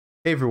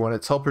Hey everyone,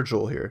 it's Helper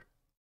Joel here.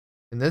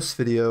 In this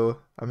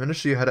video, I'm going to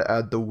show you how to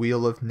add the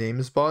Wheel of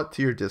Names bot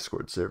to your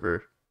Discord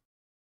server.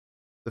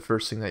 The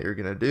first thing that you're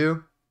going to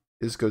do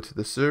is go to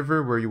the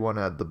server where you want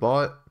to add the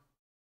bot.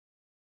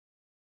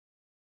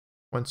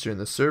 Once you're in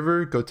the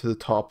server, go to the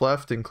top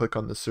left and click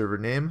on the server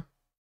name.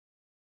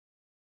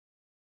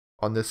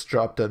 On this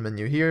drop-down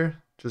menu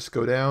here, just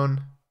go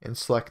down and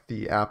select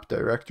the app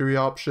directory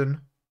option.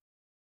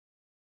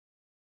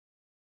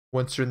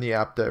 Once you're in the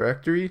app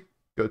directory,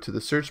 go to the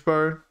search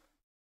bar.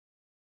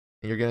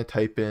 And you're going to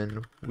type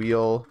in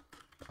Wheel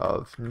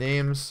of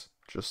Names,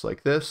 just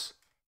like this,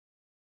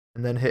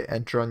 and then hit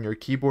enter on your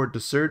keyboard to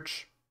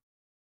search.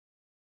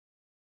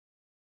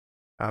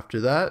 After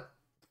that,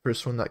 the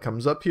first one that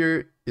comes up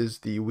here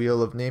is the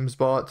Wheel of Names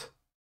bot.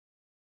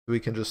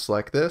 We can just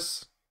select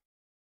this.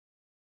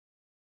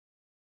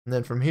 And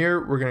then from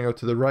here, we're going to go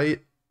to the right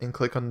and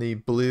click on the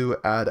blue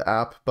Add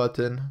App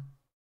button.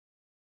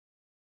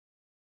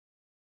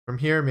 From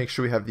here, make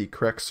sure we have the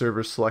correct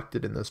server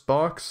selected in this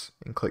box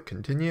and click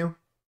Continue.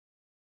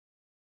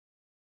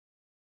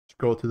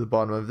 Scroll to the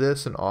bottom of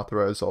this and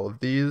authorize all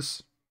of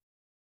these.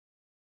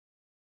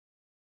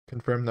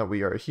 Confirm that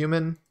we are a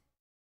human.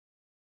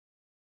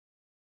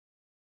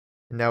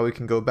 And now we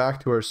can go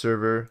back to our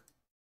server.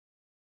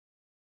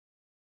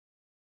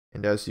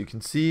 And as you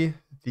can see,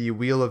 the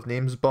Wheel of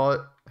Names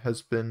bot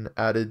has been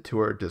added to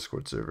our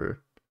Discord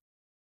server.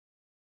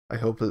 I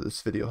hope that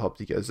this video helped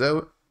you guys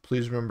out.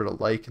 Please remember to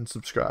like and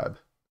subscribe.